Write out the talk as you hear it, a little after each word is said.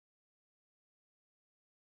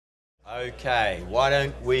Okay, why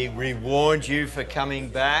don't we reward you for coming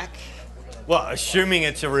back? Well, assuming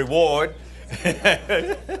it's a reward.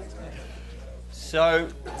 So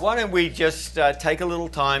why don't we just take a little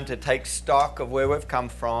time to take stock of where we've come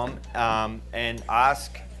from and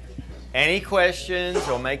ask any questions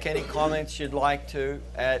or make any comments you'd like to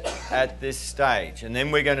at this stage. And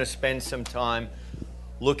then we're going to spend some time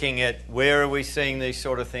looking at where are we seeing these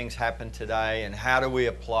sort of things happen today and how do we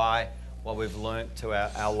apply what we've learnt to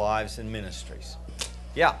our lives and ministries.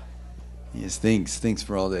 Yeah. Yes, thanks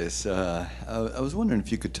for all this. I was wondering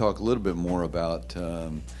if you could talk a little bit more about,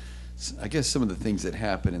 I guess, some of the things that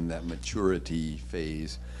happen in that maturity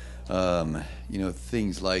phase.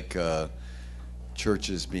 Things like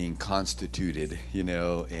churches being constituted,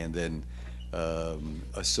 and then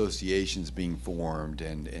associations being formed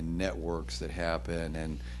and networks that happen,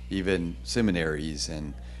 and even seminaries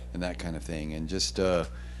and that kind of thing. And just,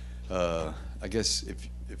 I guess,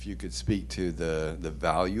 if you could speak to the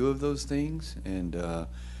value of those things, and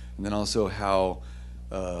then also how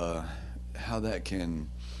that can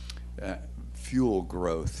fuel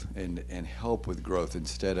growth and help with growth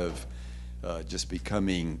instead of just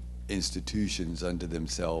becoming institutions unto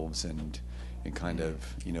themselves and kind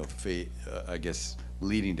of I guess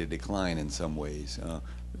leading to decline in some ways.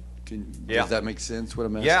 Does that make sense? What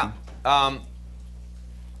I'm asking? Yeah.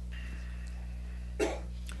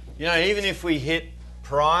 Even if we hit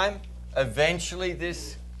prime, eventually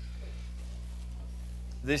this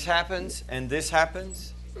happens and this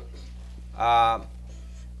happens. And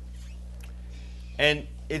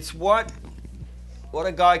it's what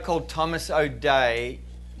a guy called Thomas O'Day,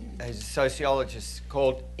 a sociologist,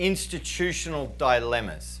 called institutional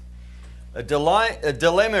dilemmas. A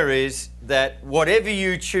dilemma is that whatever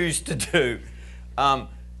you choose to do,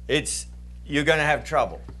 you're going to have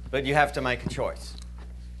trouble, but you have to make a choice.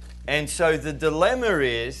 And so the dilemma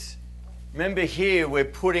is, remember here we're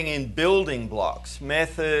putting in building blocks,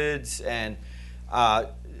 methods and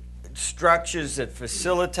structures that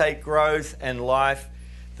facilitate growth and life.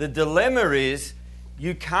 The dilemma is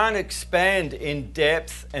you can't expand in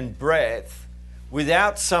depth and breadth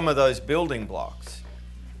without some of those building blocks.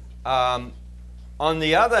 On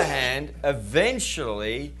the other hand,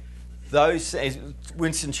 eventually,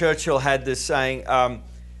 Winston Churchill had this saying,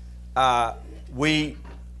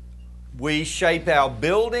 we shape our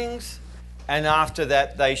buildings, and after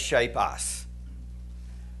that, they shape us.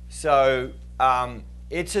 So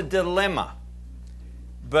it's a dilemma.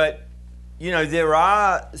 But, there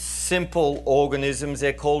are simple organisms.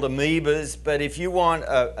 They're called amoebas. But if you want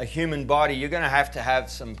a human body, you're going to have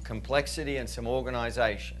some complexity and some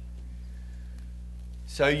organization.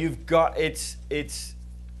 So you've got, it's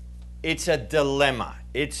a dilemma.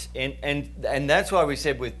 And that's why we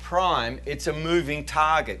said with prime, it's a moving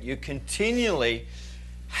target. You're continually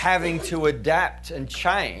having to adapt and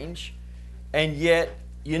change, and yet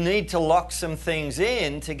you need to lock some things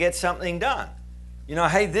in to get something done.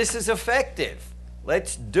 Hey, this is effective.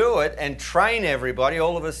 Let's do it and train everybody.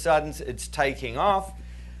 All of a sudden, it's taking off.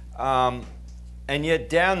 And yet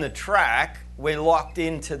down the track, we're locked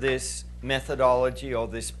into this methodology or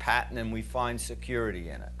this pattern, and we find security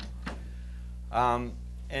in it.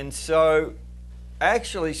 And so,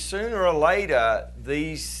 actually, sooner or later,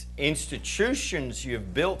 these institutions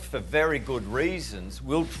you've built for very good reasons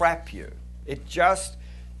will trap you.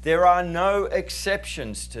 There are no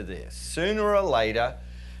exceptions to this, sooner or later,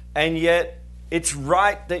 and yet it's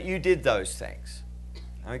right that you did those things.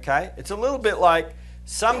 Okay? It's a little bit like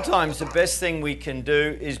sometimes the best thing we can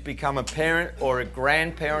do is become a parent or a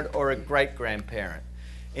grandparent or a great-grandparent.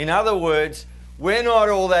 In other words, we're not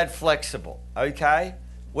all that flexible, okay?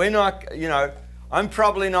 We're not, I'm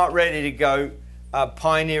probably not ready to go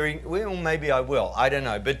pioneering. Well, maybe I will, I don't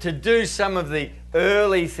know. But to do some of the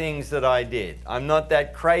early things that I did, I'm not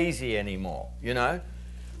that crazy anymore,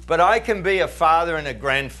 But I can be a father and a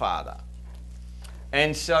grandfather.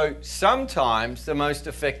 And so sometimes the most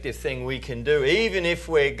effective thing we can do, even if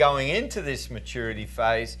we're going into this maturity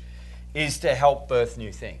phase, is to help birth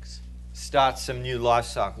new things. Start some new life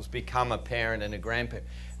cycles, become a parent and a grandparent.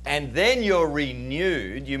 And then you're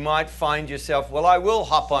renewed. You might find yourself, well, I will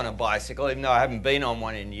hop on a bicycle, even though I haven't been on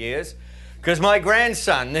one in years, because my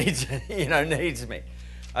grandson needs me.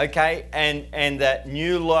 Okay? And that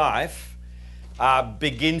new life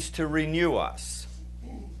begins to renew us.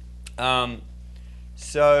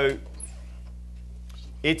 So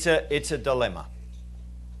it's a dilemma.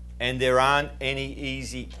 And there aren't any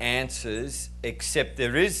easy answers, except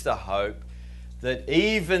there is the hope that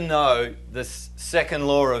even though the second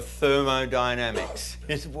law of thermodynamics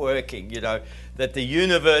is working, that the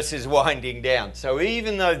universe is winding down. So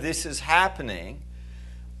even though this is happening,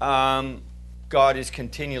 God is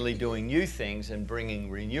continually doing new things and bringing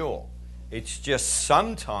renewal. It's just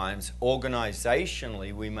sometimes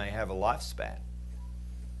organizationally we may have a lifespan.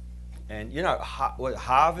 And you know,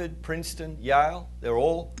 Harvard, Princeton, Yale, they're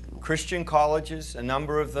all Christian colleges. A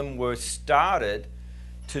number of them were started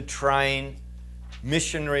to train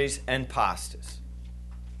missionaries and pastors.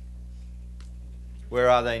 Where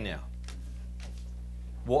are they now?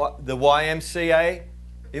 What, the YMCA,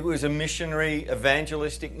 it was a missionary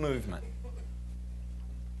evangelistic movement.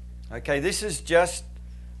 Okay, this is just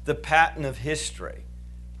the pattern of history.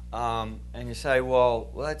 And you say,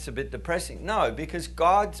 well, that's a bit depressing. No, because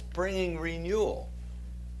God's bringing renewal.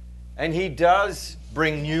 And He does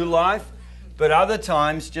bring new life, but other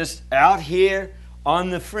times, just out here on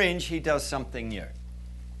the fringe, He does something new.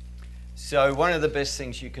 So one of the best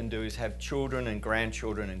things you can do is have children and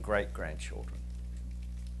grandchildren and great-grandchildren.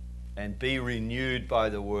 And be renewed by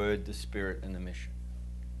the Word, the Spirit, and the mission.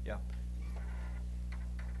 Yeah.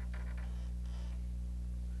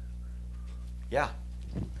 Yeah.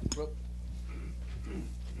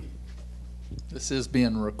 This is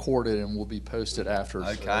being recorded and will be posted after.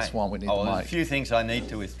 Okay. So that's why we need the There's mic. a few things I need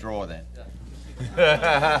to withdraw then.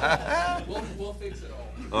 We'll fix it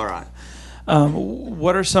all. All right.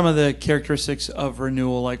 What are some of the characteristics of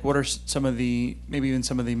renewal? Like, what are some of the, maybe even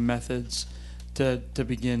some of the methods to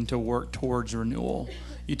begin to work towards renewal?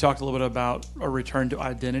 You talked a little bit about a return to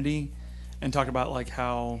identity and talked about like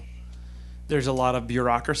how there's a lot of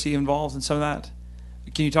bureaucracy involved in some of that.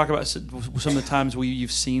 Can you talk about some of the times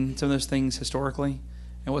you've seen some of those things historically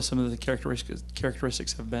and what some of the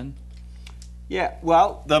characteristics have been? Yeah,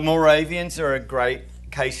 well, the Moravians are a great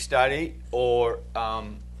case study, or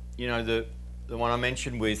you know, the one I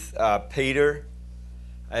mentioned with Peter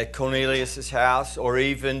at Cornelius' house, or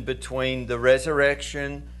even between the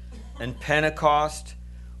resurrection and Pentecost.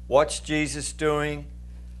 What's Jesus doing?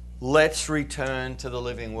 Let's return to the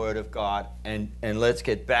living Word of God and let's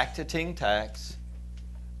get back to Ting Tacs.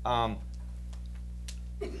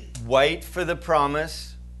 Wait for the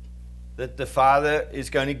promise that the Father is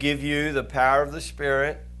going to give you the power of the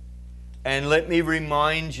Spirit. And let me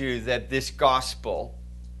remind you that this gospel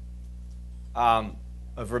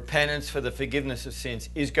of repentance for the forgiveness of sins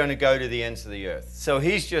is going to go to the ends of the earth. So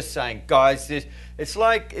he's just saying, guys, it's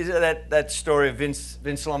like, is it that story of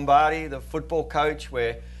Vince Lombardi, the football coach,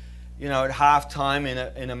 where, you know, at halftime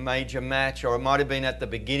in a major match, or it might have been at the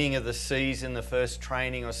beginning of the season, the first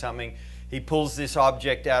training or something, he pulls this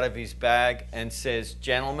object out of his bag and says,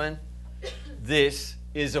 gentlemen, this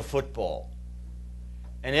is a football.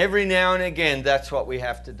 And every now and again, that's what we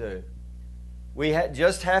have to do. We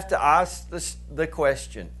just have to ask the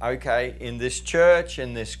question, okay, in this church,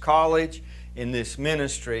 in this college, in this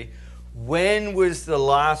ministry, when was the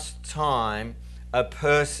last time a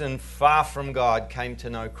person far from God came to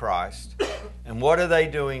know Christ? And what are they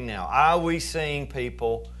doing now? Are we seeing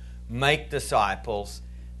people make disciples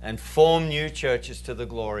and form new churches to the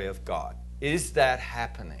glory of God? Is that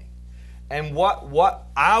happening? And what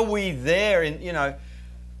are we there in,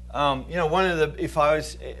 one of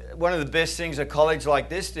the best things a college like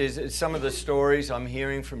this is some of the stories I'm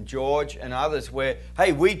hearing from George and others where,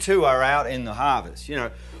 hey, we too are out in the harvest. You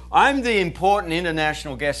know, I'm the important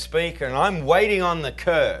international guest speaker and I'm waiting on the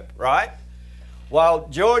curb, right? While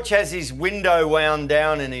George has his window wound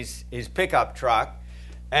down in his pickup truck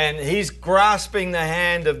and he's grasping the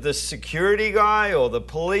hand of the security guy or the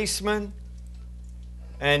policeman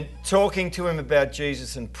and talking to him about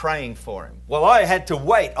Jesus and praying for him. Well, I had to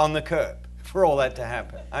wait on the curb for all that to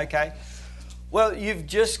happen, okay? Well, you've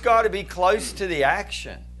just got to be close to the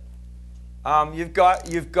action. You've got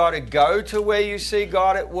to go to where you see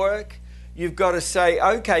God at work. You've got to say,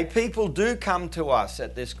 okay, people do come to us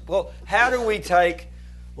at this. Well, how do we take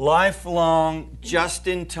lifelong,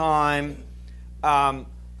 just-in-time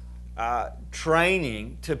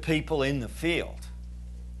training to people in the field?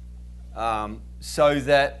 So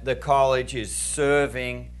that the college is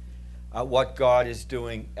serving what God is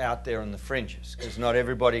doing out there on the fringes, because not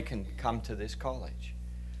everybody can come to this college.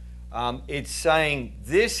 It's saying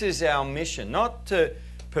this is our mission, not to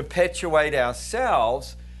perpetuate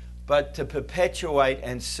ourselves, but to perpetuate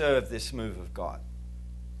and serve this move of God.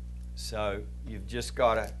 So you've just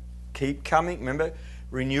got to keep coming. Remember,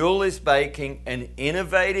 renewal is making an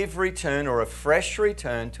innovative return or a fresh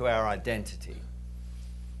return to our identity.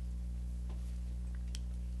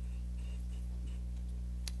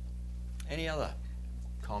 Any other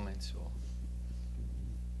comments? Or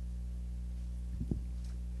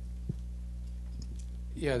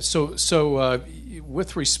Yeah, so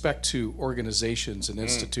with respect to organizations and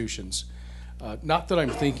institutions, not that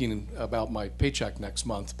I'm thinking about my paycheck next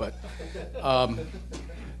month, but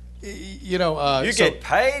You know, You so- get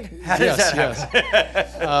paid? How does that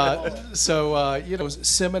happen? You know,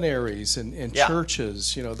 seminaries and Yeah.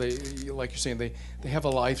 churches, you know, they, like you're saying, they have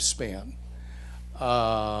a lifespan.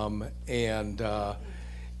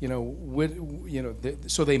 You know,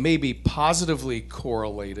 so they may be positively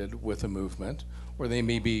correlated with a movement, or they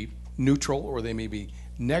may be neutral, or they may be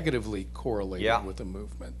negatively correlated Yeah. with a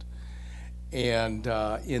movement. And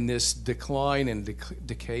in this decline and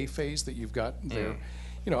decay phase that you've got there,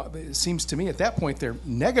 you know, it seems to me at that point they're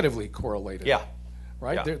negatively correlated. Yeah.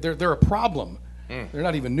 Right? Yeah. They're a problem. They're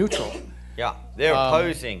not even neutral. Yeah, they're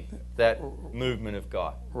opposing that movement of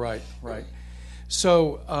God. Right, right.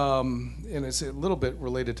 So, and it's a little bit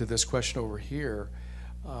related to this question over here.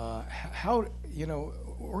 How, you know,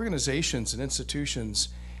 organizations and institutions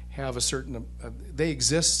have a certain, they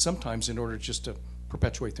exist sometimes in order just to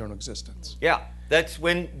perpetuate their own existence. Yeah, that's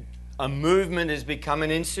when a movement has become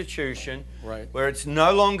an institution, Right. where it's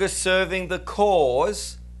no longer serving the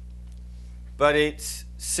cause, but it's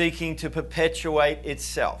seeking to perpetuate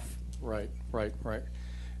itself. Right, right, right.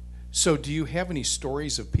 So, do you have any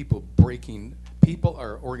stories of people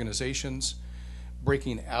or organizations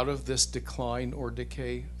breaking out of this decline or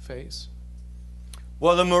decay phase?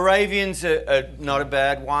 Well, the Moravians are not a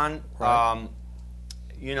bad one. Right.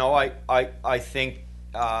 You know, I think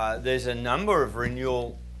there's a number of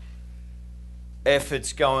renewal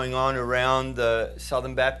efforts going on around the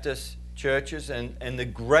Southern Baptist churches, and the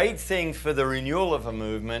great thing for the renewal of a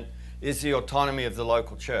movement is the autonomy of the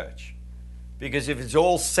local church. Because if it's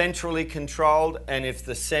all centrally controlled, and if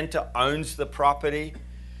the center owns the property,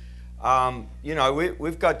 you know,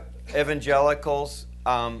 we've got evangelicals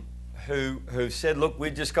who said, look,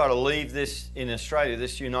 we've just got to leave this in Australia,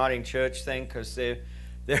 this uniting church thing, because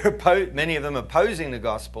many of them are opposing the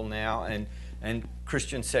gospel now and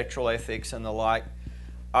Christian sexual ethics and the like.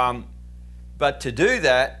 But to do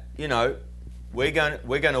that, you know, we're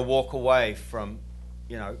going to walk away from,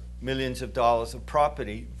 you know, millions of dollars of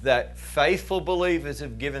property that faithful believers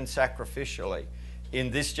have given sacrificially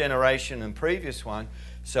in this generation and previous one.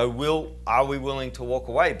 So are we willing to walk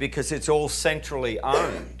away? Because it's all centrally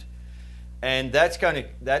owned. And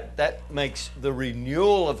that makes the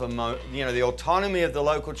renewal of the autonomy of the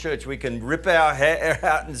local church. We can rip our hair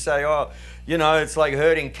out and say, oh, you know, it's like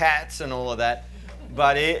herding cats and all of that.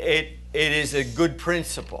 But it is a good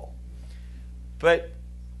principle. But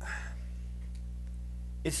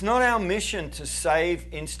it's not our mission to save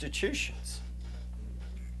institutions.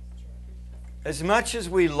 As much as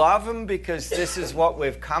we love them because this is what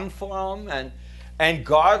we've come from, and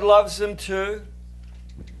God loves them too,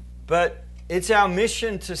 but it's our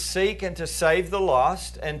mission to seek and to save the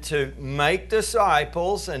lost and to make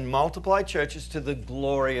disciples and multiply churches to the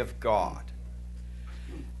glory of God.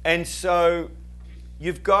 And so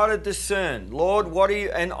you've got to discern, Lord, what are you?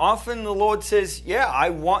 And often the Lord says, yeah, I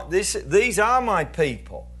want this. These are my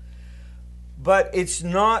people. But it's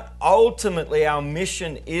not ultimately, our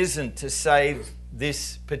mission isn't to save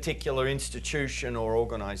this particular institution or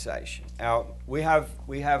organization. We have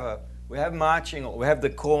marching, we have the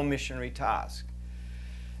core missionary task.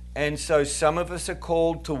 And so some of us are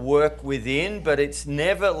called to work within, but it's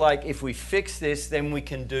never like if we fix this, then we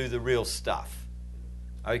can do the real stuff.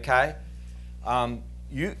 Okay?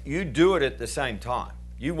 You do it at the same time.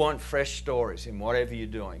 You want fresh stories in whatever you're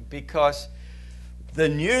doing, because the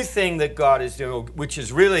new thing that God is doing, which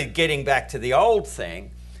is really getting back to the old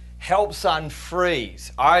thing, helps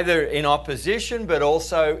unfreeze, either in opposition but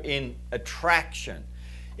also in attraction.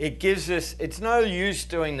 It gives us, it's no use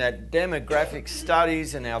doing that demographic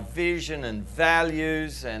studies and our vision and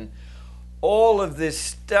values and all of this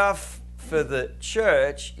stuff for the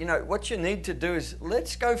church. You know, what you need to do is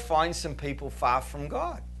let's go find some people far from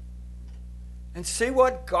God and see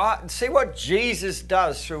what Jesus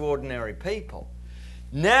does through ordinary people.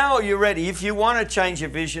 Now you're ready. If you want to change your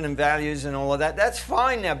vision and values and all of that, that's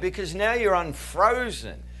fine now, because now you're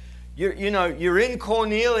unfrozen. You're in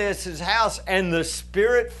Cornelius' house and the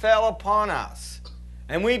Spirit fell upon us.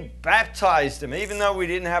 And we baptized him, even though we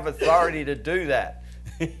didn't have authority to do that.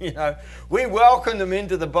 We welcomed them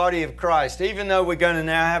into the body of Christ, even though we're going to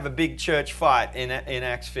now have a big church fight in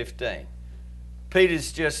Acts 15.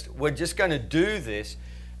 We're just going to do this,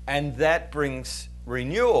 and that brings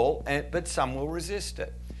renewal, but some will resist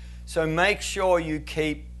it. So make sure you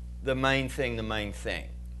keep the main thing the main thing.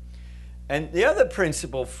 And the other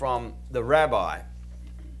principle from the rabbi,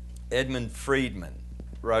 Edmund Friedman,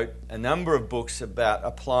 wrote a number of books about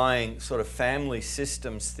applying sort of family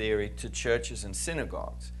systems theory to churches and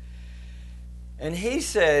synagogues. And he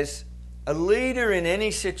says A leader in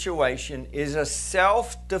any situation is a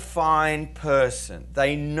self-defined person.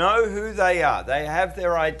 They know who they are. They have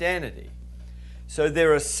their identity. So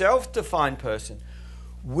they're a self-defined person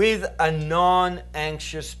with a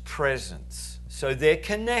non-anxious presence. So they're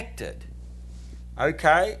connected.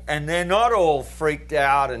 Okay? And they're not all freaked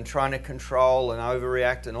out and trying to control and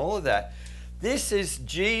overreact and all of that. This is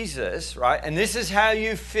Jesus, right? And this is how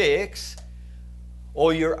you fix,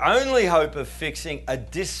 or your only hope of fixing, a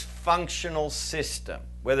dysfunctional system,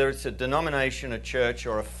 whether it's a denomination, a church,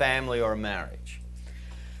 or a family, or a marriage.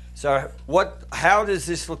 So how does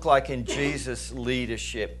this look like in Jesus'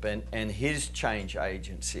 leadership and his change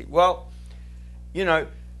agency? Well, you know,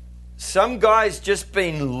 some guy's just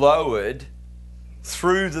been lowered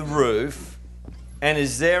through the roof and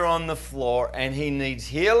is there on the floor, and he needs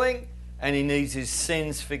healing and he needs his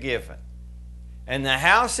sins forgiven. And the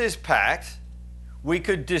house is packed. We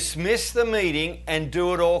could dismiss the meeting and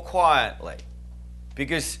do it all quietly,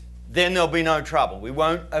 because then there'll be no trouble. We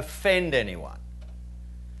won't offend anyone.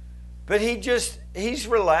 But he's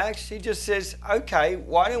relaxed. He just says, okay,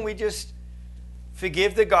 why don't we just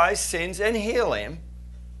forgive the guy's sins and heal him?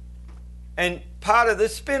 And part of the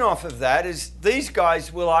spin-off of that is these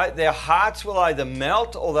guys their hearts will either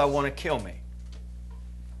melt or they'll want to kill me.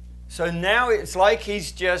 So now it's like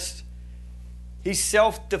he's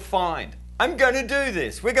self-defined. I'm going to do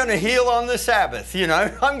this. We're going to heal on the Sabbath, you know.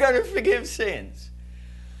 I'm going to forgive sins.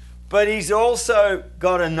 But he's also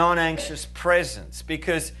got a non-anxious presence,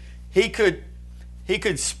 because he could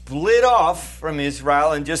split off from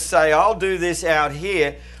Israel and just say, I'll do this out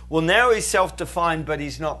here. Well, now he's self-defined, but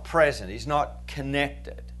he's not present. He's not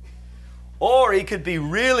connected. Or he could be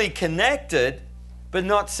really connected, but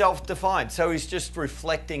not self-defined. So he's just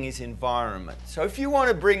reflecting his environment. So if you want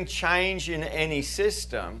to bring change in any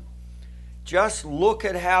system, just look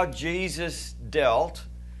at how Jesus dealt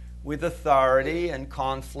with authority and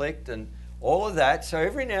conflict and all of that. So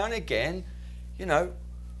every now and again, you know,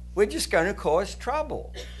 we're just going to cause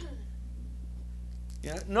trouble.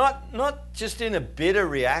 You know, not just in a bitter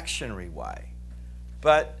reactionary way,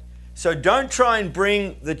 but so don't try and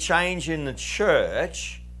bring the change in the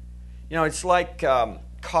church. You know, it's like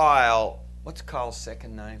Kyle. What's Kyle's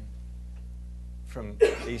second name from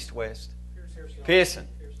East West? Pearson.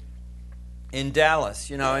 In Dallas,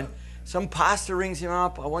 you know, and some pastor rings him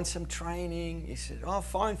up. I want some training. He said, oh,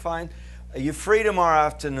 fine. Are you free tomorrow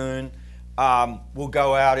afternoon? We'll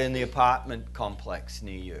go out in the apartment complex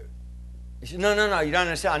near you. He said, no, you don't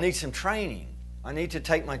understand. I need some training. I need to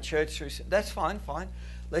take my church through. That's fine.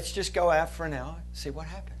 Let's just go out for an hour, see what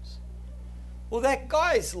happens. Well, that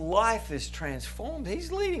guy's life is transformed.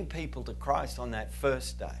 He's leading people to Christ on that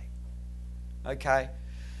first day. Okay?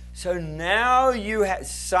 So now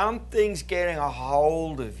something's getting a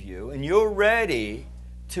hold of you, and you're ready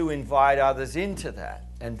to invite others into that.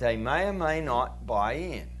 And they may or may not buy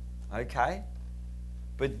in. Okay?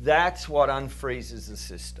 But that's what unfreezes the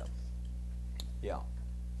system. Yeah.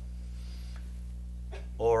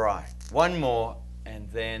 All right. One more, and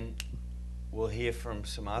then we'll hear from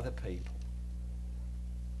some other people.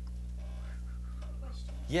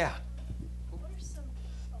 Question. Yeah. What are some...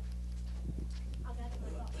 I'll gather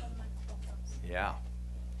my thoughts on my thoughts. Yeah.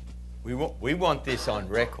 We want this on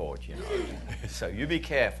record, you know. So you be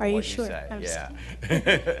careful Are you what sure? you say. I'm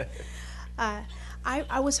Yeah.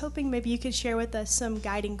 I was hoping maybe you could share with us some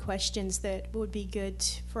guiding questions that would be good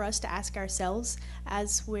for us to ask ourselves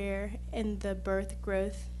as we're in the birth,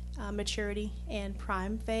 growth, maturity, and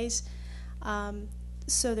prime phase,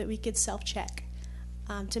 so that we could self-check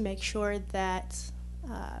to make sure that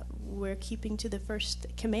we're keeping to the first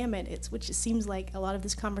commandment, which it seems like a lot of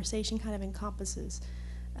this conversation kind of encompasses,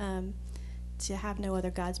 to have no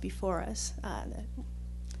other gods before us,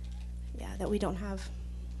 that we don't have...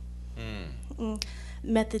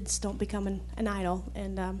 methods don't become an idol,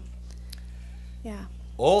 and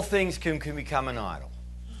All things can become an idol.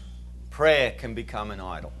 Prayer can become an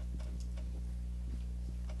idol.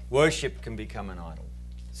 Worship can become an idol.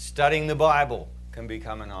 Studying the Bible can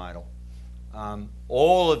become an idol.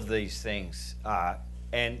 All of these things are,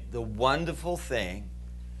 and the wonderful thing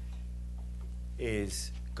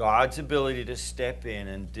is God's ability to step in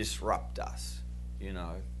and disrupt us, you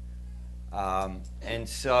know. And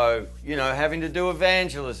so, you know, having to do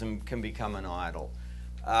evangelism can become an idol.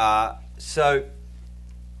 So,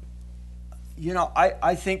 you know,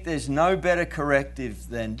 I think there's no better corrective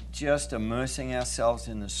than just immersing ourselves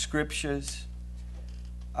in the Scriptures,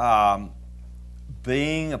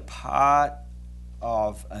 being a part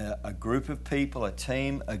of a group of people, a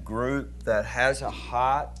team, a group that has a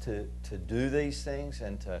heart to do these things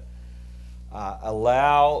and to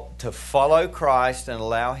allow to follow Christ and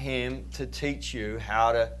allow Him to teach you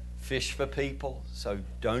how to fish for people. So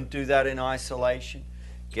don't do that in isolation.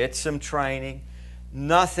 Get some training.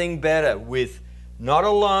 Nothing better with, not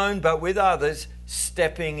alone, but with others,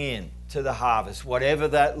 stepping in to the harvest, whatever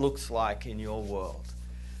that looks like in your world.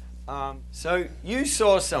 So you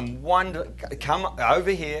saw some come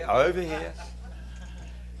over here.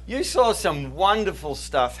 You saw some wonderful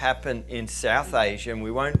stuff happen in South Asia, and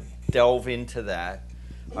we won't delve into that.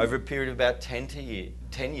 Over a period of about 10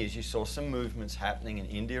 years, you saw some movements happening in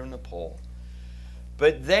India and Nepal.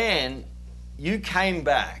 But then you came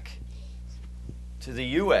back to the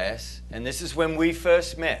US, and this is when we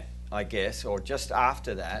first met, I guess, or just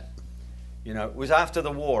after that. You know, it was after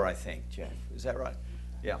the war, I think, Jeff. Is that right?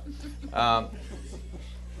 Yeah.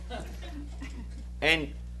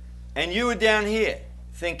 And you were down here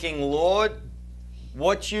thinking, Lord,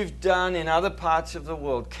 what you've done in other parts of the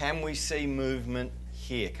world, can we see movement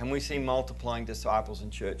here? Can we see multiplying disciples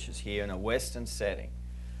and churches here in a Western setting?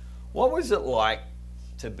 What was it like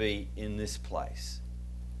to be in this place?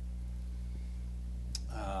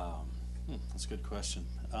 That's a good question.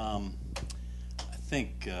 I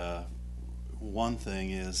think one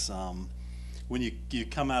thing is when you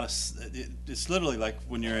come out of, it's literally like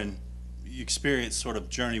when you experience sort of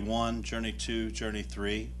journey 1, journey 2, journey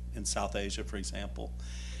 3 in South Asia, for example,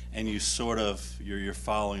 and you sort of, you're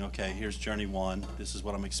following, okay, here's journey 1, this is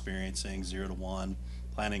what I'm experiencing, 0 to 1,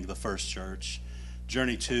 planting the first church.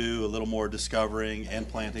 Journey 2, a little more discovering and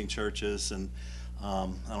planting churches, and I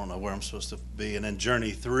don't know where I'm supposed to be. And then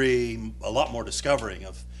journey 3, a lot more discovering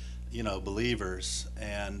of, believers,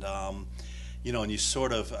 and and you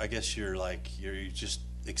sort of, I guess you're just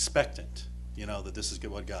expectant, that this is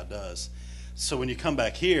what God does. So when you come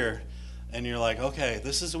back here, and you're like, okay,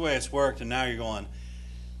 this is the way it's worked, and now you're going,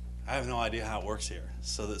 I have no idea how it works here.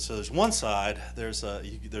 So there's one side, there's a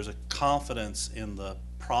confidence in the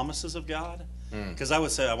promises of God, because I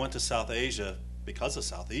would say I went to South Asia because of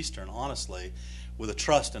Southeastern, honestly, with a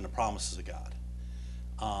trust in the promises of God.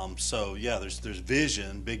 There's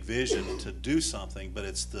vision, big vision to do something, but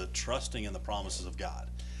it's the trusting in the promises of God,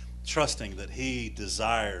 trusting that He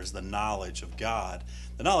desires the knowledge of God.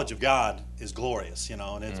 The knowledge of God is glorious,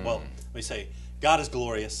 and it's, well, let me say, God is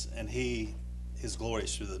glorious, and He is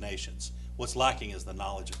glorious through the nations. What's lacking is the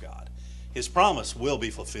knowledge of God. His promise will be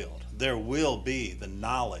fulfilled. There will be the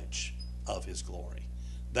knowledge of His glory.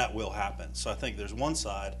 That will happen. So I think there's one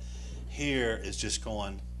side here is just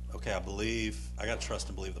going, okay, I got to trust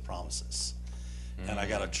and believe the promises. And I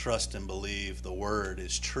got to trust and believe the word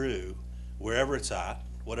is true wherever it's at,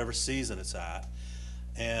 whatever season it's at.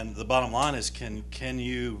 And the bottom line is, can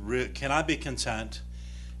I be content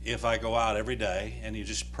if I go out every day and you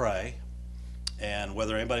just pray, and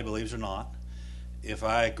whether anybody believes or not, if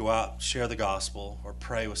I go out, share the gospel or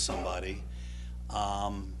pray with somebody,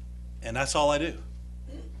 and that's all I do.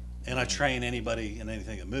 And I train anybody in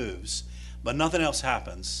anything that moves, but nothing else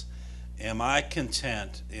happens. Am I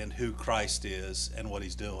content in who Christ is and what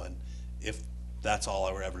He's doing if that's all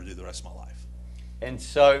I were ever to do the rest of my life? And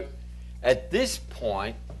so at this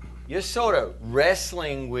point, you're sort of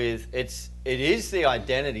wrestling with, it is the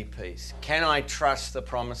identity piece. Can I trust the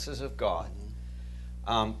promises of God?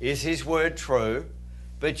 Is His word true?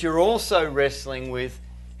 But you're also wrestling with,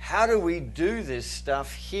 how do we do this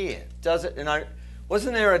stuff here?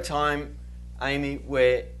 Wasn't there a time, Amy,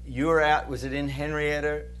 where you were out, was it in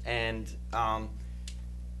Henrietta, and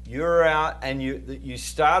you were out and you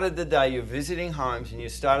started the day, you're visiting homes, and you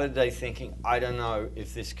started the day thinking, I don't know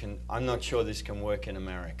if I'm not sure this can work in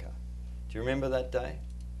America. Do you remember that day?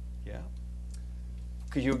 Yeah.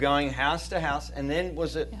 Because you were going house to house, and then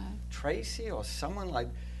was it Tracy or someone like,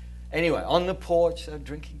 anyway, on the porch,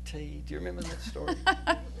 drinking tea. Do you remember that story?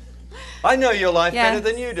 I know your life better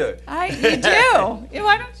than you do. You do.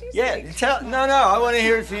 Why don't you say? No, I want to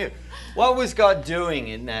hear it from you. What was God doing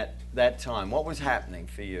in that time? What was happening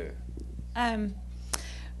for you?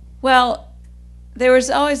 Well, there was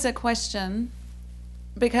always a question,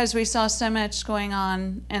 because we saw so much going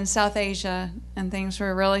on in South Asia and things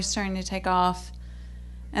were really starting to take off.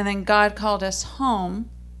 And then God called us home,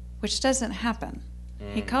 which doesn't happen.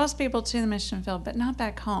 He calls people to the mission field, but not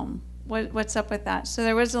back home. What's up with that? So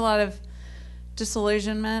there was a lot of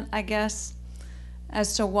disillusionment, I guess,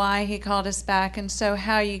 as to why He called us back. And so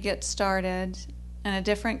how you get started in a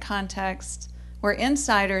different context. We're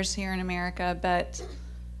insiders here in America, but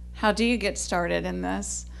how do you get started in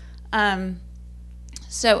this?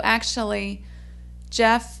 So actually,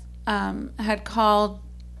 Jeff had called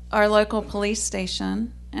our local police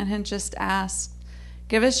station and had just asked,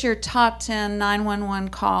 give us your top 10 911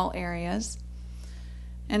 call areas.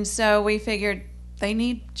 And so we figured they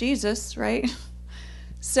need Jesus, right?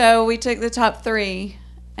 So we took the top 3,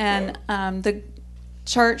 and the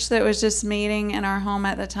church that was just meeting in our home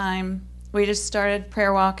at the time, we just started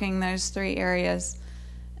prayer walking those 3 areas.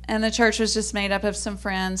 And the church was just made up of some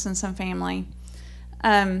friends and some family.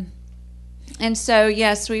 And so,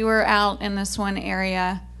 yes, we were out in this one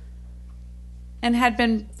area and had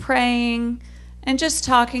been praying and just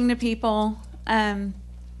talking to people, but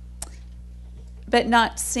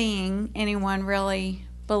not seeing anyone really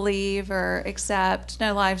believe or accept.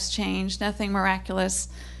 No lives changed, nothing miraculous.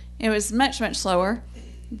 It was much, much slower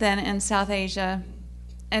than in South Asia.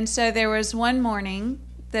 And so there was one morning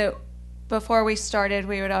that before we started,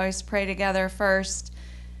 we would always pray together first.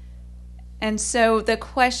 And so the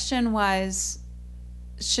question was,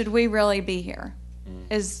 should we really be here?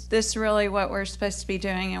 Is this really what we're supposed to be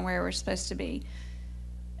doing and where we're supposed to be?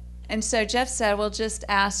 And so Jeff said, well, just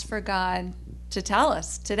ask for God to tell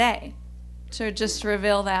us today, to just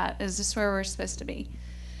reveal that. Is this where we're supposed to be?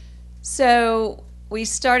 So we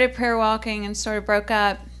started prayer walking and sort of broke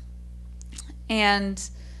up. And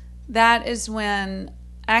that is when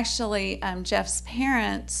actually Jeff's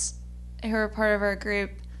parents, who are part of our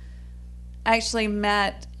group, actually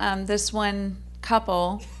met this one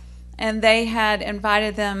couple, and they had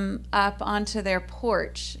invited them up onto their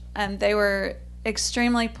porch. They were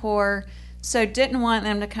extremely poor, so didn't want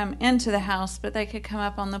them to come into the house, but they could come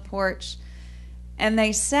up on the porch. And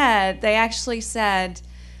they actually said,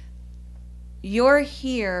 you're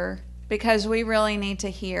here because we really need to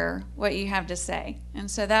hear what you have to say. And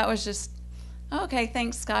so that was just, okay,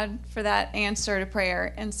 thanks God for that answer to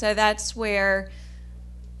prayer. And so that's where,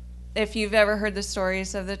 if you've ever heard the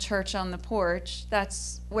stories of the church on the porch,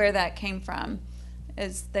 that's where that came from,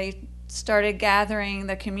 is they started gathering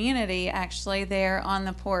the community actually there on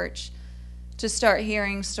the porch to start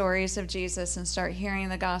hearing stories of Jesus and start hearing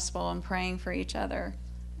the gospel and praying for each other.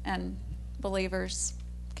 And believers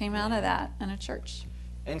came out of that in a church.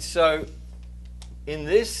 And so in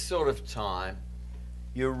this sort of time,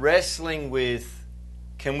 you're wrestling with,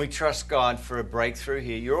 can we trust God for a breakthrough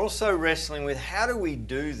here? You're also wrestling with, how do we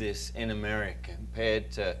do this in America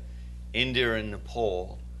compared to India and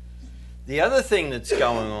Nepal? The other thing that's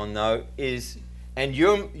going on, though, is, and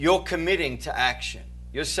you're committing to action.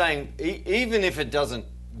 You're saying, even if it doesn't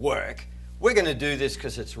work, we're going to do this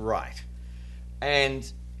because it's right.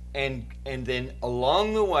 And then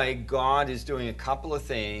along the way, God is doing a couple of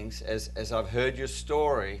things, as I've heard your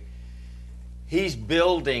story. He's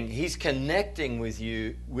building, he's connecting with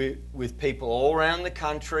you, with people all around the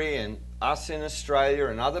country and us in Australia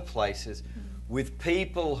and other places, with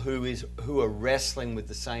people who are wrestling with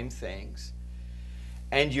the same things.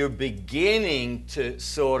 And you're beginning to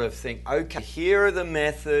sort of think, okay, here are the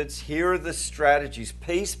methods, here are the strategies,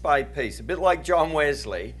 piece by piece. A bit like John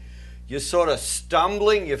Wesley, you're sort of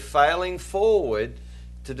stumbling, you're failing forward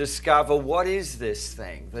to discover what is this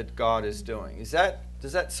thing that God is doing. Does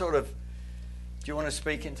that sort of, do you want to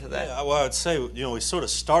speak into that? Yeah, well, I would say, we sort of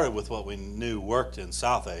started with what we knew worked in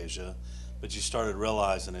South Asia, but you started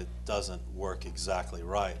realizing it doesn't work exactly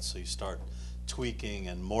right. So you start tweaking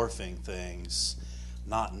and morphing things,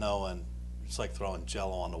 not knowing. It's like throwing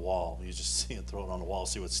Jell-O on the wall. You just see it, throw it on the wall,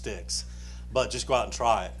 see what sticks. But just go out and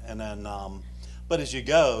try it. And then, but as you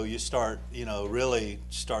go, you start, really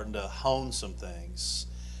starting to hone some things.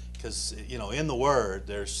 Because, in the Word,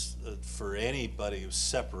 there's, for anybody who's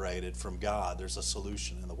separated from God, there's a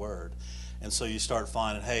solution in the Word. And so you start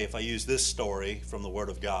finding, hey, if I use this story from the Word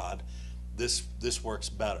of God, this works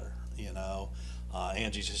better,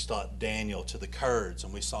 Angie just taught Daniel to the Kurds,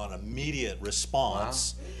 and we saw an immediate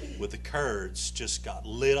response with the Kurds, just got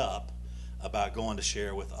lit up about going to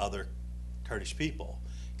share with other Kurdish people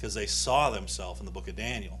because they saw themselves in the book of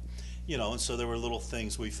Daniel. And so there were little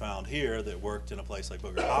things we found here that worked in a place like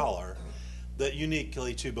Booger Holler that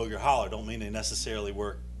uniquely to Booger Holler don't mean they necessarily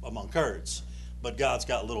work among Kurds, but God's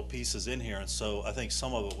got little pieces in here. And so I think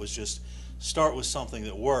some of it was just start with something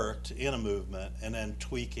that worked in a movement and then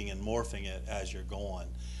tweaking and morphing it as you're going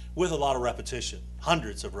with a lot of repetition,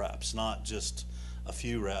 hundreds of reps, not just a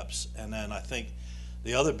few reps. And then I think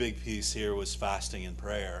the other big piece here was fasting and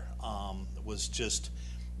prayer. Was just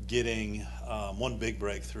getting one big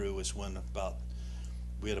breakthrough was when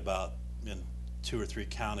we had about in 2 or 3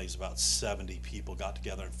 counties, about 70 people got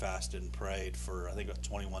together and fasted and prayed for, I think, about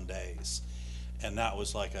 21 days. And that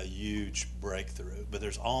was like a huge breakthrough. But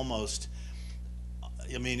there's almost,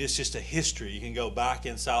 it's just a history. You can go back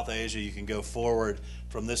in South Asia, you can go forward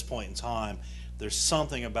from this point in time. There's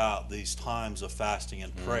something about these times of fasting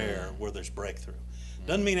and prayer where there's breakthrough.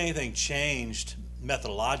 Doesn't mean anything changed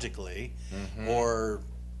methodologically or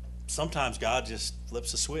sometimes God just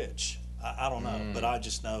flips a switch. I don't know, but I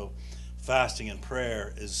just know fasting and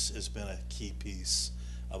prayer has been a key piece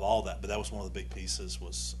of all that. But that was one of the big pieces,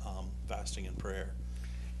 was fasting and prayer.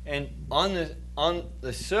 And on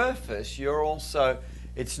the surface, you're also,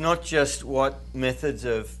 it's not just what methods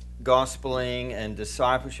of gospeling and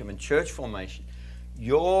discipleship and church formation.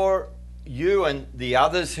 You and the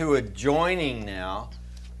others who are joining now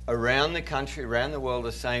around the country, around the world,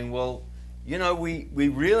 are saying, well, you know, we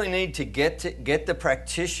really need to get the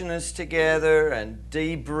practitioners together and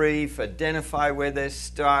debrief, identify where they're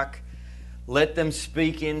stuck, let them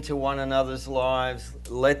speak into one another's lives,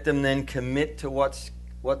 let them then commit to what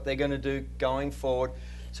they're going to do going forward.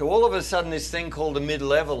 So all of a sudden this thing called a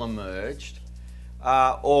mid-level emerged,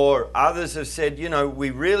 or others have said, you know, we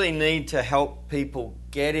really need to help people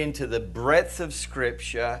get into the breadth of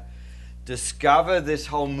Scripture, discover this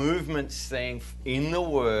whole movements thing in the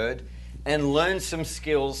Word, and learn some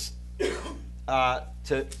skills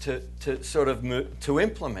to sort of to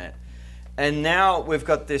implement. And now we've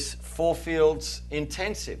got this 4 fields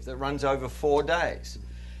intensive that runs over 4 days.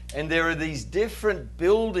 And there are these different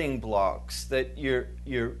building blocks that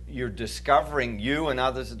you're discovering, you and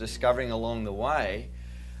others are discovering along the way,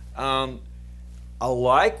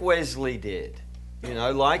 like Wesley did, you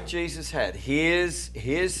know, like Jesus had. Here's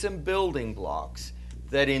some building blocks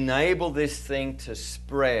that enable this thing to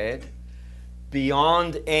spread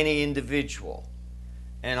beyond any individual.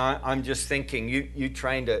 And I'm just thinking, you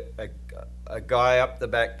trained a guy up the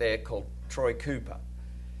back there called Troy Cooper.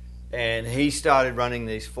 And he started running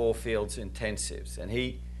these 4 fields intensives. And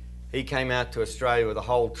he came out to Australia with a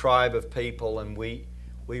whole tribe of people, and we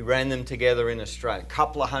ran them together in Australia. A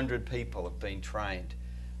couple of hundred people have been trained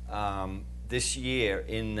this year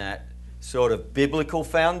in that sort of biblical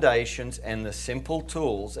foundations and the simple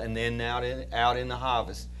tools, and then out in the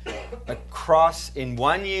harvest. In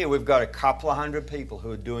 1 year, we've got a couple of hundred people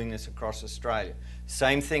who are doing this across Australia.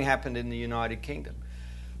 Same thing happened in the United Kingdom.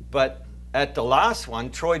 But at the last one,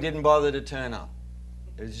 Troy didn't bother to turn up.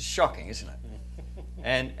 It was shocking, isn't it?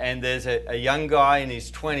 And there's a young guy in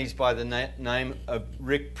his 20s by the name of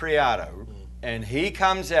Rick Priato, and he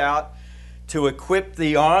comes out to equip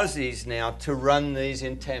the Aussies now to run these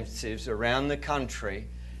intensives around the country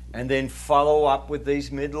and then follow up with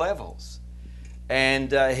these mid-levels.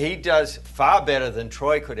 And he does far better than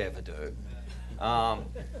Troy could ever do.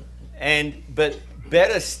 But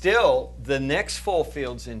better still, the next 4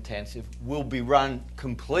 fields intensive will be run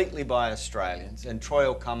completely by Australians, and Troy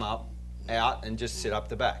will come out and just sit up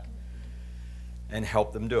the back and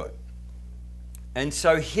help them do it. And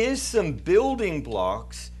so here's some building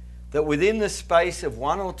blocks that within the space of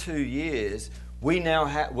 1 or 2 years, we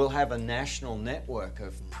now will have a national network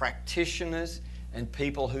of practitioners and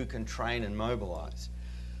people who can train and mobilize.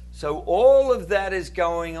 So all of that is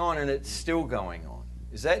going on, and it's still going on.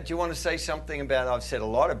 Do you want to say something about it? I've said a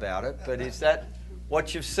lot about it, but is that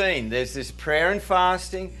what you've seen? There's this prayer and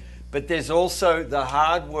fasting, but there's also the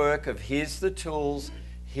hard work of here's the tools,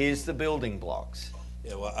 here's the building blocks.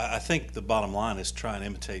 Yeah, well, I think the bottom line is try and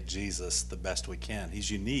imitate Jesus the best we can.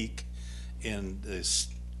 He's unique in this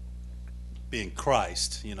being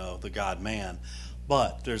Christ, you know, the God-man,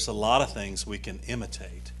 but there's a lot of things we can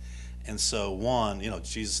imitate. And so one, you know,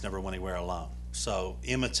 Jesus never went anywhere alone. So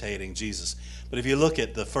imitating Jesus. But if you look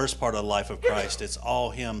at the first part of the life of Christ, it's all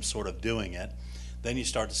him sort of doing it. Then you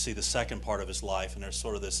start to see the second part of his life, and there's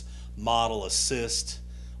sort of this model, assist,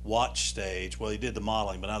 watch stage. Well, he did the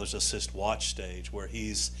modeling, but now there's assist, watch stage where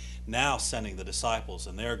he's now sending the disciples,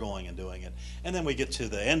 and they're going and doing it. And then we get to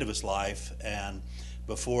the end of his life and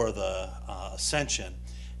before the ascension,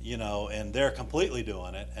 you know, and they're completely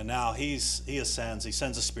doing it. And now he ascends, he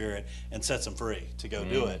sends the Spirit and sets them free to go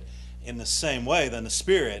do it. In the same way, then the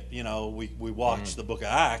Spirit, you know, we watch the book of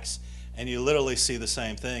Acts, and you literally see the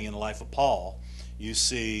same thing in the life of Paul. You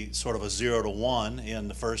see sort of a 0 to 1 in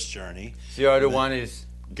the first journey. 0 to 1 is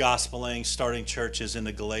gospeling, starting churches in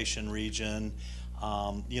the Galatian region.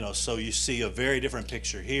 You know, so you see a very different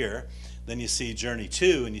picture here. Then you see journey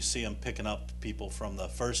 2, and you see them picking up people from the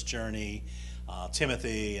first journey,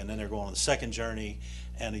 Timothy, and then they're going on the second journey,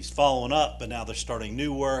 and he's following up, but now they're starting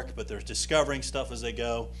new work, but they're discovering stuff as they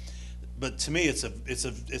go. But to me,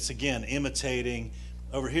 it's again imitating.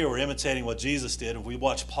 Over here, we're imitating what Jesus did. If we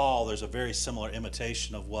watch Paul, there's a very similar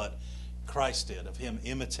imitation of what Christ did, of him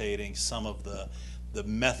imitating some of the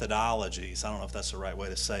methodologies. I don't know if that's the right way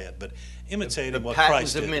to say it, but imitating what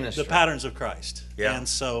Christ did. The patterns of Christ. Yeah. And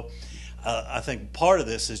so I think part of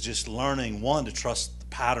this is just learning, one, to trust the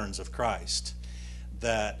patterns of Christ.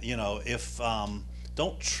 That, you know, if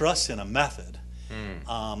don't trust in a method,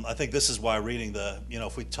 I think this is why reading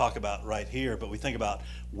if we talk about right here, but we think about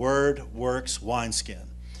word, works, wineskin.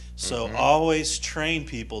 So always train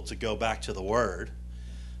people to go back to the word.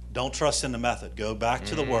 Don't trust in the method. Go back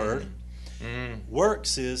to the word.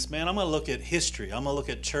 Works is, man, I'm going to look at history. I'm going to look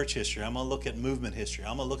at church history. I'm going to look at movement history.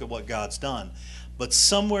 I'm going to look at what God's done. But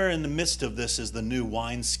somewhere in the midst of this is the new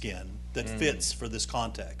wineskin that fits for this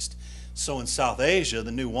context. So in South Asia,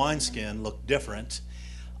 the new wineskin looked different,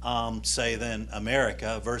 say, than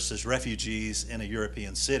America versus refugees in a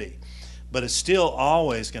European city. But it's still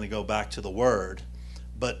always going to go back to the word,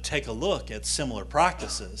 but take a look at similar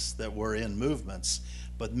practices that were in movements,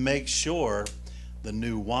 but make sure the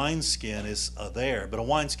new wineskin is there. But a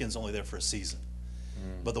wineskin's only there for a season.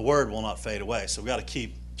 But the word will not fade away. So we've got to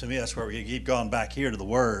keep, to me, that's where we keep going back here to the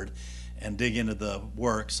word and dig into the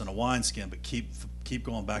works and a wineskin, but keep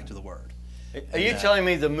going back to the word. Are you telling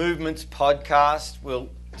me the Movements podcast will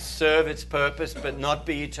serve its purpose but not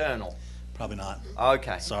be eternal? Probably not.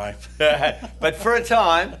 Okay. Sorry. But for a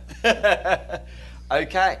time.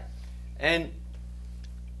 Okay. And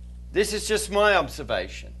this is just my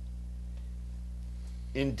observation.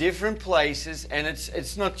 In different places, and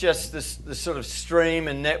it's not just the sort of stream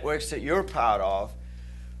and networks that you're part of,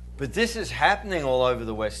 but this is happening all over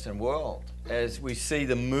the Western world. As we see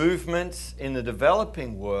the movements in the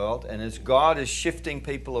developing world, and as God is shifting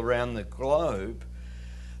people around the globe,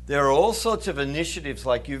 there are all sorts of initiatives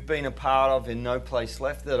like you've been a part of in No Place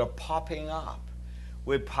Left that are popping up.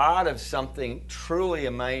 We're part of something truly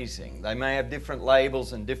amazing. They may have different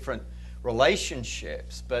labels and different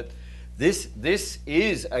relationships, but this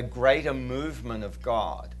is a greater movement of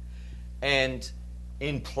God. And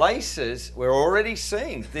in places, we're already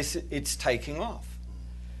seeing this, it's taking off.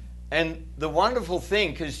 And the wonderful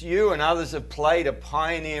thing, because you and others have played a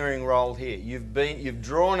pioneering role here, you've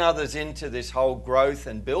drawn others into this whole growth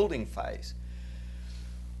and building phase.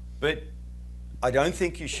 But I don't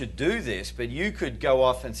think you should do this, but you could go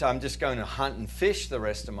off and say, I'm just going to hunt and fish the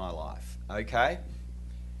rest of my life, okay?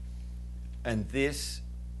 And this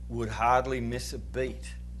would hardly miss a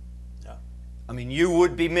beat. Yeah. I mean, you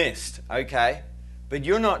would be missed, okay? But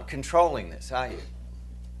you're not controlling this, are you?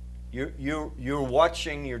 You're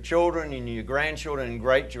watching your children and your grandchildren and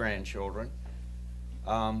great-grandchildren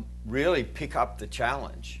really pick up the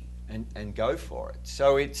challenge and go for it.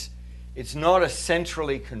 So it's not a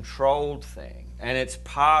centrally controlled thing, and it's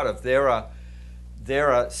part of, there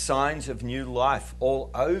are signs of new life all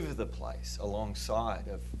over the place alongside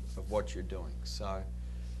of what you're doing. So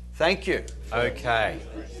thank you. Okay.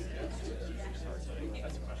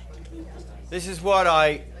 This is what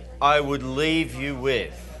I would leave you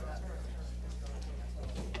with.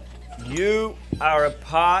 You are a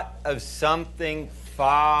part of something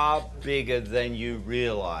far bigger than you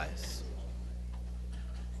realize.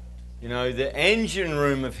 You know, the engine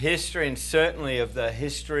room of history, and certainly of the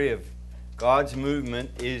history of God's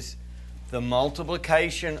movement, is the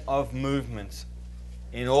multiplication of movements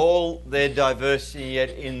in all their diversity, yet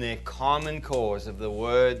in their common cause of the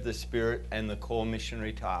Word, the Spirit, and the core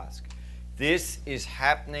missionary task. This is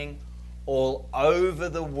happening all over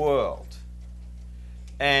the world.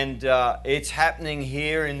 And it's happening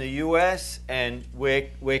here in the US, and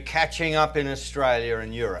we're catching up in Australia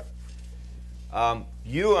and Europe.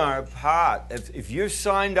 You are a part, if you've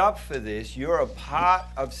signed up for this, you're a part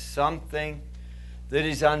of something that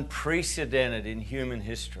is unprecedented in human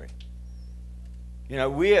history. You know,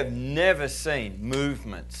 we have never seen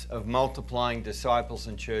movements of multiplying disciples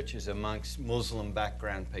and churches amongst Muslim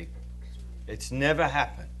background people. It's never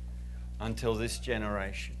happened until this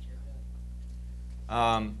generation.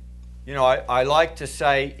 You know, I like to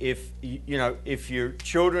say, if your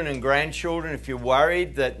children and grandchildren, if you're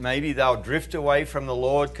worried that maybe they'll drift away from the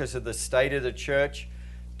Lord because of the state of the church,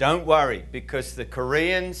 don't worry, because the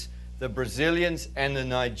Koreans, the Brazilians, and the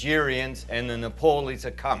Nigerians and the Nepalis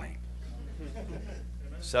are coming.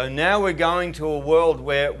 So now we're going to a world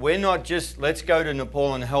where we're not just, let's go to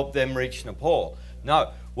Nepal and help them reach Nepal.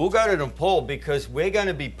 No, we'll go to Nepal because we're going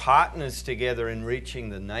to be partners together in reaching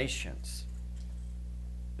the nations.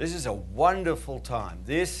 This is a wonderful time.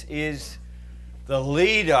 This is the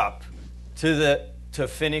lead up to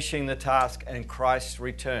finishing the task and Christ's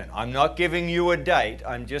return. I'm not giving you a date.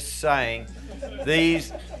 I'm just saying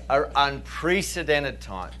these are unprecedented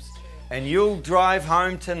times. And you'll drive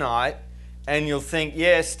home tonight and you'll think,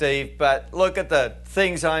 yeah, Steve, but look at the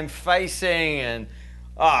things I'm facing, and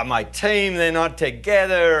my team, they're not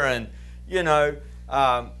together, and, you know,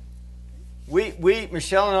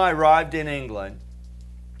 Michelle and I arrived in England,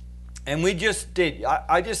 and we just did.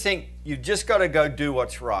 I just think you've just got to go do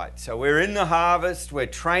what's right. So we're in the harvest, we're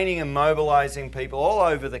training and mobilizing people all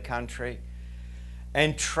over the country,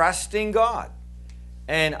 and trusting God.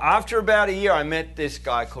 And after about a year, I met this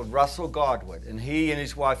guy called Russell Godward, and he and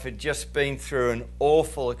his wife had just been through an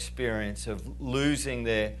awful experience of losing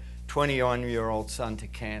their 21-year-old son to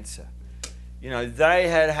cancer. You know, they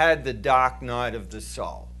had had the dark night of the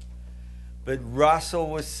soul. But Russell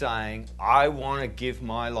was saying, I want to give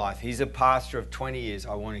my life. He's a pastor of 20 years.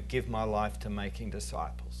 I want to give my life to making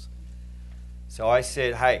disciples. So I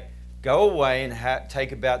said, hey, go away and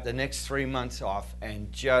take about the next 3 months off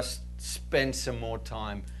and just spend some more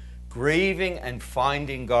time grieving and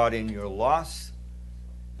finding God in your loss.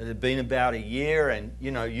 It had been about a year, and you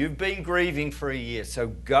know, you've been grieving for a year, so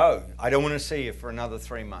go. I don't want to see you for another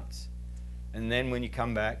 3 months. And then when you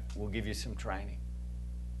come back, we'll give you some training.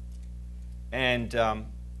 And,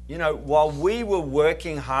 you know, while we were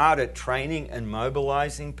working hard at training and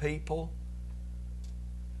mobilizing people,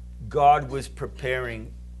 God was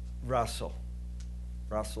preparing Russell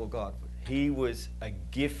Godward. He was a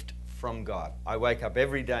gift from God. I wake up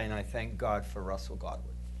every day and I thank God for Russell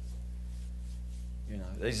Godward. You know,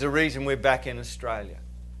 there's a reason we're back in Australia,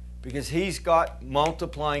 because he's got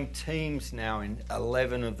multiplying teams now in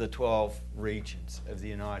 11 of the 12 regions of the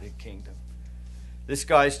United Kingdom. This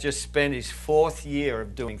guy's just spent his 4th year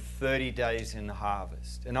of doing 30 days in the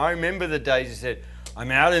harvest. And I remember the days he said,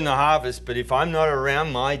 I'm out in the harvest, but if I'm not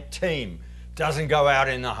around, my team doesn't go out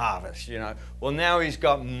in the harvest, you know. Well, now he's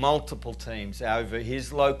got multiple teams over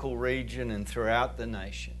his local region and throughout the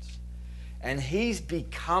nations. And he's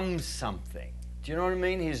become something. Do you know what I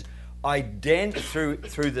mean? His identity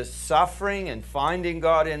through the suffering and finding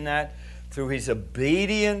God in that, through his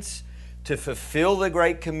obedience to fulfill the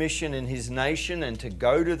Great Commission in his nation and to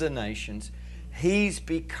go to the nations, he's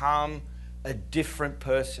become a different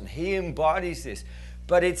person. He embodies this.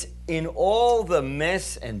 But it's in all the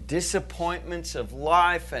mess and disappointments of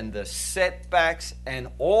life and the setbacks and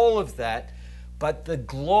all of that, but the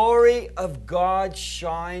glory of God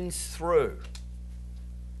shines through.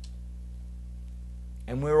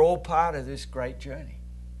 And we're all part of this great journey.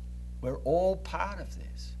 We're all part of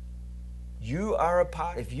this. You are a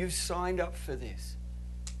part, if you've signed up for this.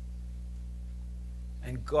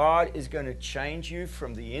 And God is going to change you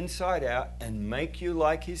from the inside out and make you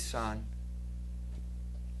like his Son.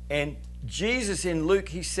 And Jesus in Luke,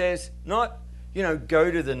 he says, not, you know,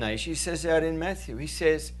 go to the nation. He says out in Matthew, he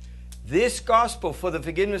says, this gospel for the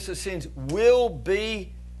forgiveness of sins will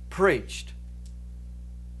be preached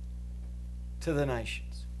to the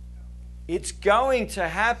nations. It's going to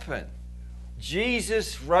happen.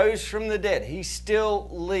 Jesus rose from the dead. He still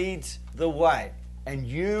leads the way. And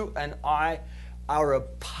you and I are a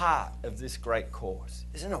part of this great cause.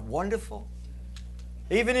 Isn't it wonderful?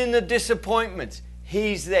 Even in the disappointments,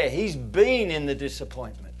 he's there. He's been in the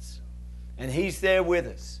disappointments. And he's there with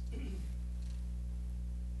us.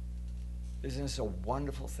 Isn't this a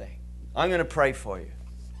wonderful thing? I'm going to pray for you.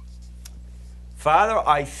 Father,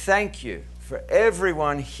 I thank you for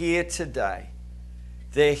everyone here today.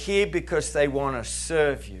 They're here because they want to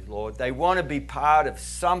serve you, Lord. They want to be part of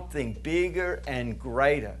something bigger and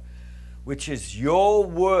greater, which is your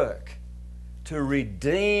work to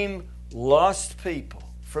redeem lost people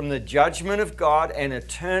from the judgment of God and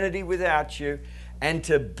eternity without you, and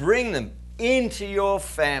to bring them into your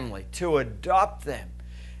family, to adopt them,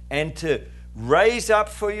 and to raise up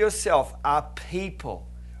for yourself a people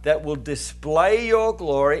that will display your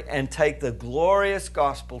glory and take the glorious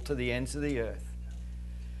gospel to the ends of the earth.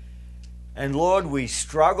 And Lord, we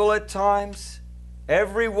struggle at times.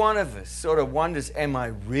 Every one of us sort of wonders, am I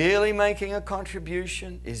really making a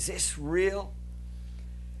contribution? Is this real?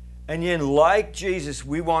 And yet, like Jesus,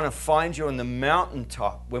 we want to find you on the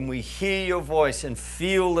mountaintop when we hear your voice and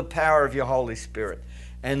feel the power of your Holy Spirit.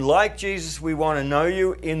 And like Jesus, we want to know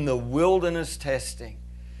you in the wilderness testing.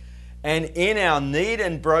 And in our need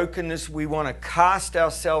and brokenness, we want to cast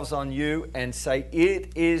ourselves on you and say,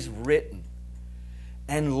 it is written.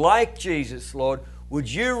 And like Jesus, Lord,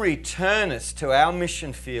 would you return us to our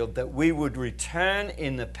mission field, that we would return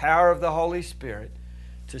in the power of the Holy Spirit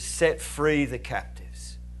to set free the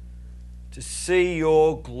captives, to see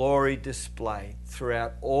your glory displayed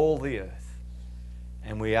throughout all the earth.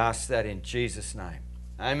 And we ask that in Jesus' name.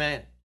 Amen.